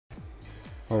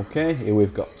Okay, here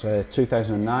we've got a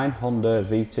 2009 Honda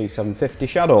VT750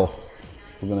 Shadow.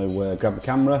 We're going to grab the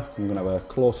camera, I'm going to have a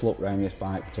close look around this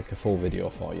bike, take a full video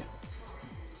for you.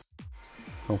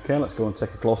 Okay, let's go and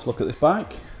take a close look at this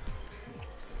bike.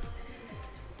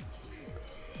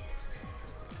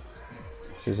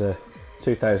 This is a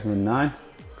 2009,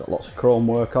 got lots of chrome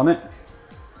work on it.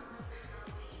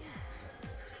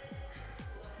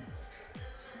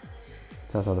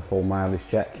 It has had a full mileage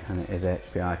check and it is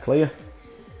HPI clear.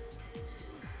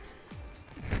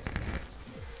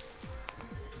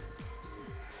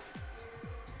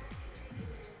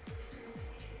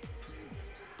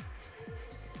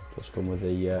 Does come with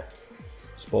the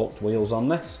spoked wheels on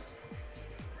this.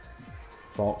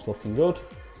 Forks looking good.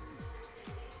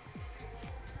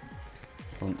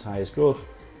 Front tyre is good.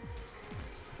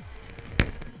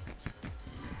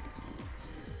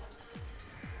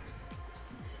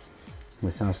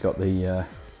 This has got the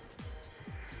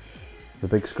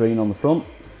big screen on the front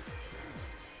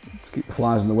to keep the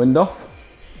flies in the wind off.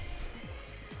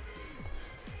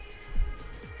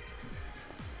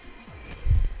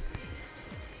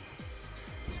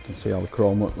 You can see all the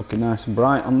chrome work looking nice and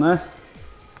bright on there.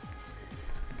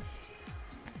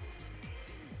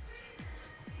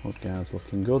 Hood guards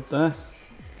looking good there.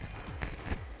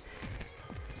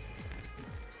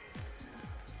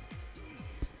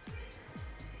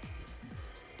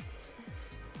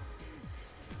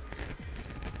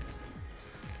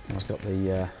 It's got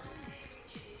the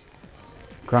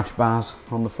crash bars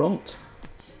on the front.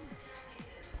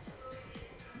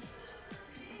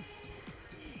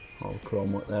 All the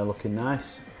chrome work there looking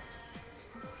nice.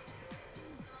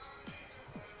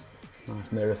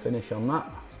 Nice mirror finish on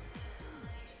that.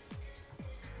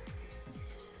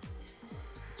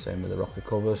 Same with the rocker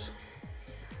covers.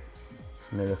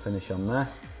 Mirror finish on there.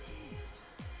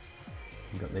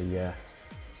 You've got the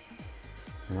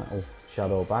metal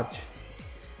Shadow badge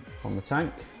on the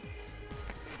tank.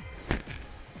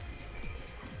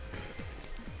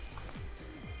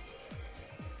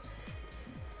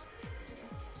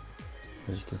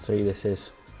 As you can see, this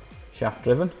is shaft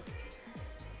driven.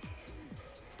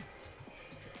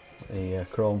 The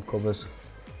chrome covers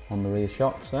on the rear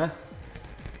shocks there.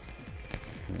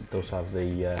 And it does have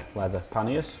the leather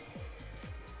panniers.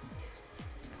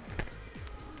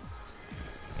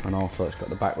 And also it's got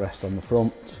the backrest on the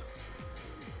front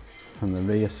and the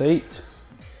rear seat.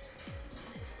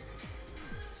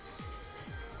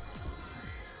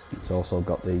 It's also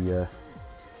got the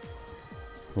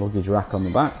luggage rack on the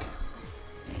back.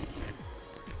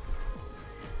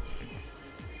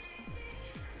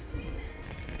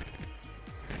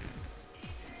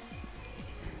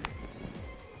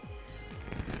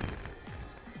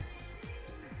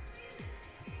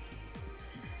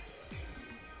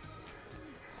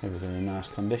 Everything in nice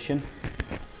condition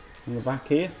on the back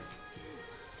here.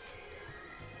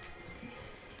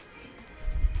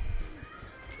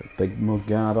 Big mud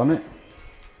guard on it.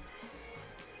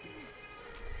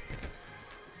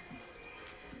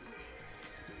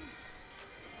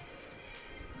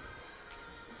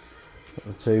 Got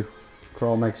the two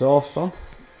chrome exhausts on.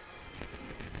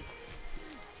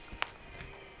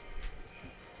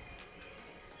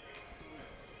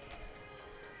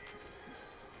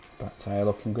 Back tyre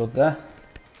looking good there.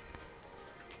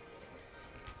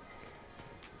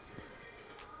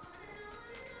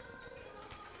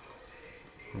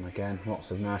 And again,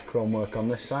 lots of nice chrome work on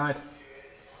this side.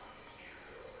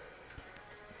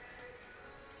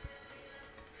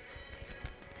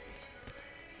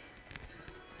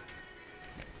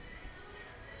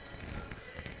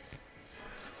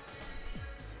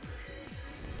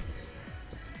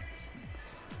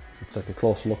 Let's take a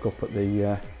closer look up at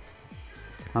the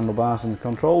handlebars and the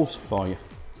controls for you.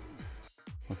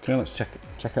 Okay, let's check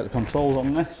out the controls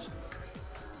on this.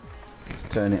 Let's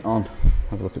turn it on,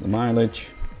 have a look at the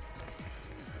mileage.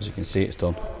 As you can see, it's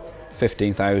done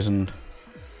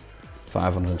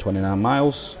 15,529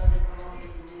 miles.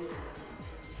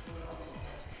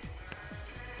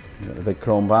 You've got the big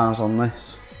chrome bars on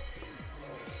this.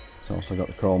 It's also got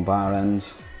the chrome bar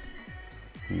ends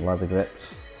and leather grips.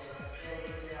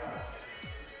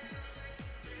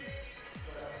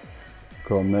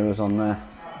 Chrome mirrors on there.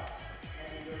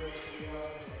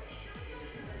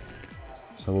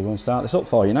 So we're going to start this up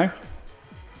for you now.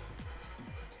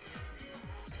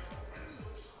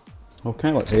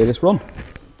 Okay, let's hear this run.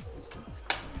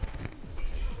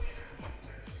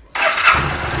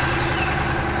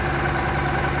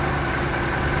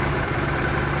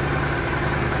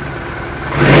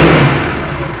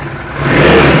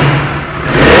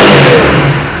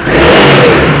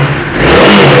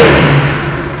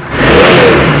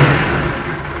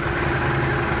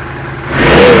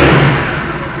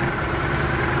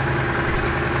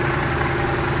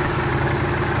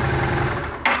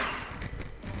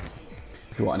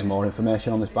 you want any more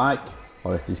information on this bike,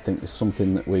 or if you think there's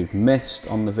something that we've missed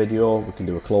on the video, we can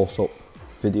do a close-up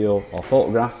video or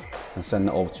photograph and send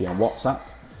it over to you on WhatsApp.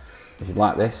 If you'd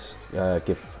like this,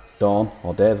 give Dawn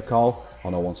or Dave a call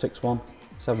on 0161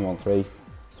 713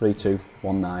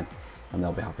 3219 and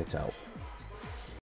they'll be happy to help.